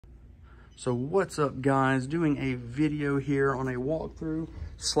So what's up, guys? Doing a video here on a walkthrough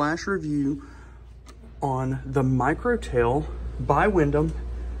slash review on the Microtel by Wyndham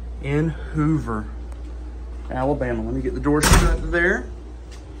in Hoover, Alabama. Let me get the door shut there.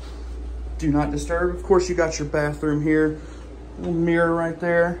 Do not disturb. Of course, you got your bathroom here. Little mirror right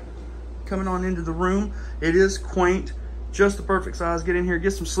there. Coming on into the room. It is quaint, just the perfect size. Get in here,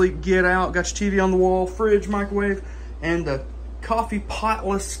 get some sleep, get out. Got your TV on the wall, fridge, microwave, and the coffee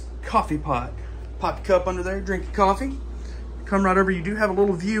potless coffee pot. Pop your cup under there, drink your coffee. Come right over. You do have a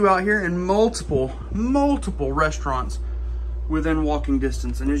little view out here and multiple restaurants within walking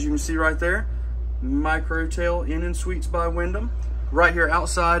distance. And as you can see right there, Microtel Inn and Suites by Wyndham, right here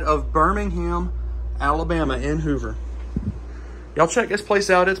outside of Birmingham, Alabama in Hoover. Y'all check this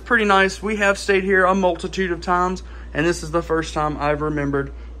place out. It's pretty nice. We have stayed here a multitude of times, and this is the first time I've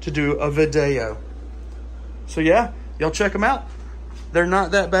remembered to do a video. So yeah, y'all check them out. They're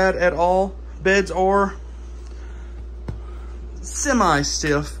not that bad at all. Beds are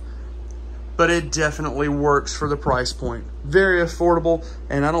semi-stiff, but it definitely works for the price point. Very affordable,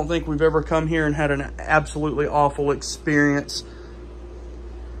 and I don't think we've ever come here and had an absolutely awful experience.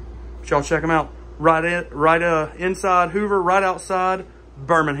 But y'all check them out. Right inside Hoover, right outside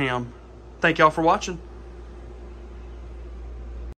Birmingham. Thank y'all for watching.